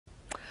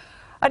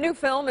A new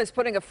film is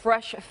putting a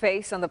fresh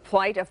face on the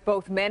plight of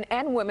both men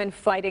and women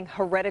fighting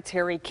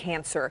hereditary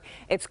cancer.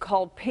 It's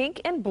called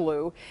Pink and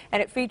Blue,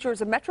 and it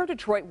features a Metro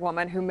Detroit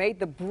woman who made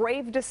the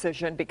brave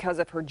decision because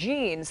of her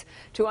genes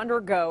to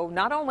undergo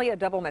not only a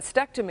double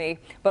mastectomy,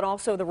 but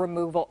also the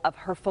removal of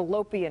her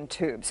fallopian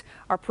tubes.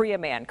 Our Priya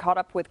man caught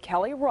up with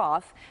Kelly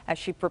Roth as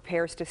she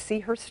prepares to see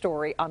her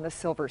story on the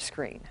silver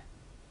screen.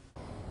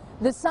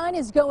 The sign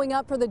is going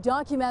up for the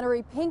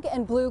documentary Pink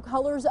and Blue,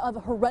 Colors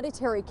of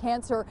Hereditary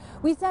Cancer.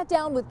 We sat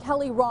down with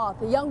Kelly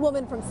Roth, a young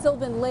woman from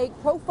Sylvan Lake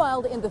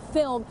profiled in the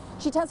film.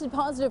 She tested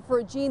positive for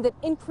a gene that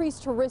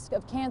increased her risk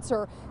of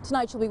cancer.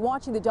 Tonight she'll be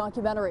watching the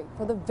documentary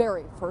for the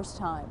very first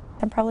time.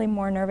 I'm probably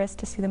more nervous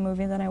to see the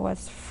movie than I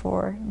was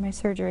for my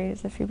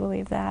surgeries, if you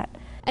believe that.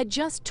 At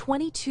just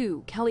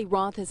 22, Kelly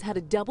Roth has had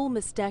a double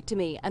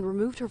mastectomy and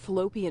removed her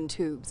fallopian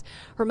tubes.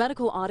 Her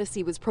medical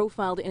odyssey was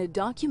profiled in a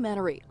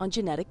documentary on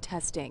genetic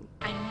testing.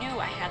 I knew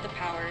I had the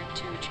power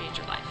to change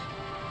your life.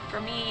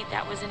 For me,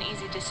 that was an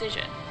easy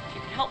decision. If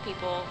you can help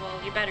people,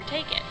 well, you better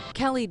take it.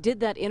 Kelly did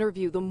that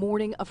interview the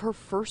morning of her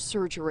first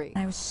surgery.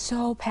 I was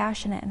so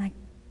passionate, and I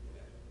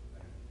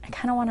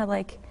kind of want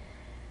to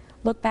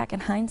look back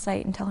in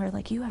hindsight and tell her,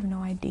 you have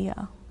no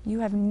idea.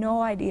 You have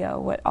no idea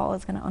what all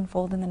is going to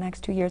unfold in the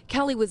next 2 years.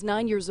 Kelly was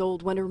 9 years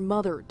old when her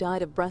mother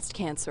died of breast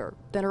cancer.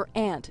 Then her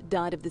aunt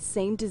died of the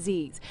same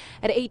disease.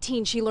 At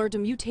 18, she learned a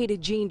mutated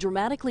gene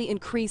dramatically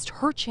increased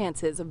her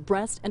chances of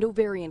breast and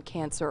ovarian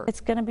cancer.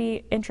 It's going to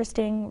be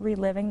interesting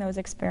reliving those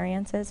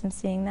experiences and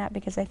seeing that,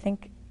 because I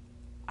think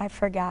I've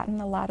forgotten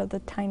a lot of the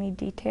tiny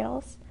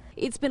details.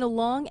 It's been a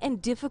long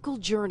and difficult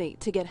journey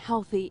to get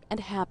healthy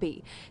and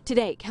happy.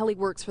 Today, Kelly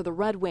works for the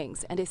Red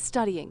Wings and is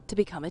studying to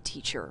become a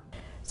teacher.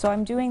 So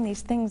I'm doing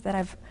these things that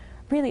I've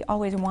really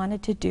always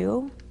wanted to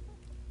do,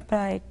 but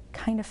I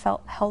kind of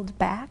felt held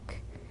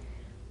back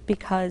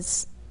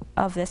because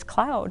of this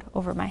cloud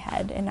over my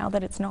head. And now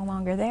that it's no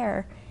longer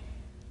there,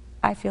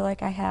 I feel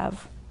like I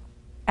have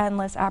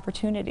endless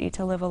opportunity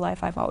to live a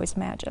life I've always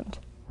imagined.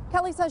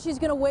 Kelly says she's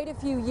going to wait a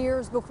few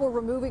years before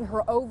removing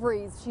her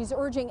ovaries. She's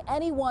urging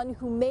anyone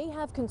who may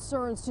have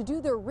concerns to do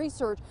their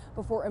research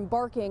before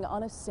embarking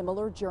on a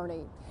similar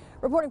journey.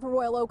 Reporting from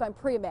Royal Oak, I'm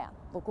Priya Man,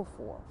 Local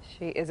 4.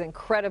 She is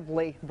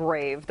incredibly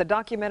brave. The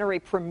documentary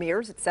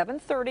premieres at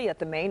 7:30 at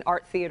the Main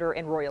Art Theater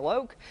in Royal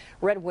Oak.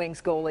 Red Wings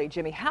goalie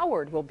Jimmy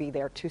Howard will be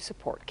there to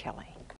support Kelly.